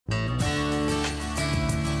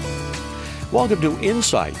Welcome to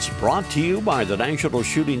Insights, brought to you by the National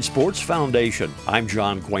Shooting Sports Foundation. I'm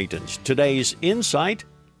John Quaintance. Today's Insight,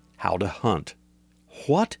 how to hunt.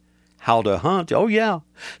 What? How to hunt? Oh yeah,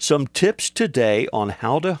 some tips today on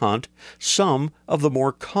how to hunt some of the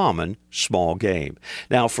more common small game.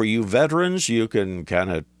 Now for you veterans, you can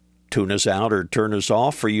kind of tune us out or turn us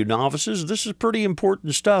off. For you novices, this is pretty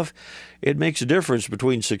important stuff. It makes a difference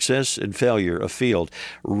between success and failure afield.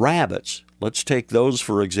 Rabbits, let's take those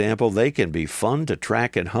for example. They can be fun to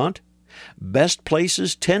track and hunt. Best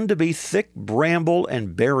places tend to be thick bramble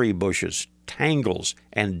and berry bushes, tangles,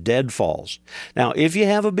 and deadfalls. Now, if you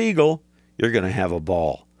have a beagle, you're going to have a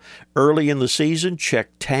ball. Early in the season,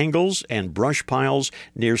 check tangles and brush piles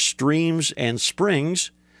near streams and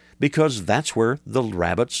springs, because that's where the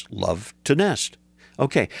rabbits love to nest.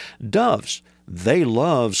 Okay, doves, they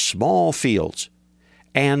love small fields,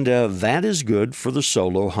 and that is good for the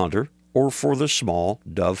solo hunter or for the small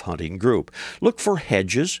dove hunting group. Look for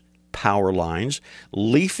hedges, power lines,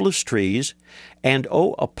 leafless trees, and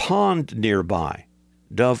a pond nearby.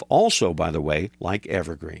 Dove also, by the way, like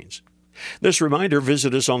evergreens. This reminder,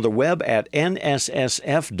 visit us on the web at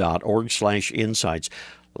nssf.org/insights.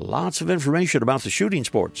 Lots of information about the shooting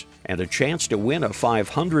sports and a chance to win a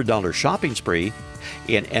 $500 shopping spree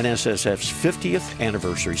in NSSF's 50th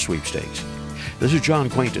anniversary sweepstakes. This is John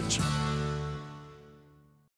Quaintance.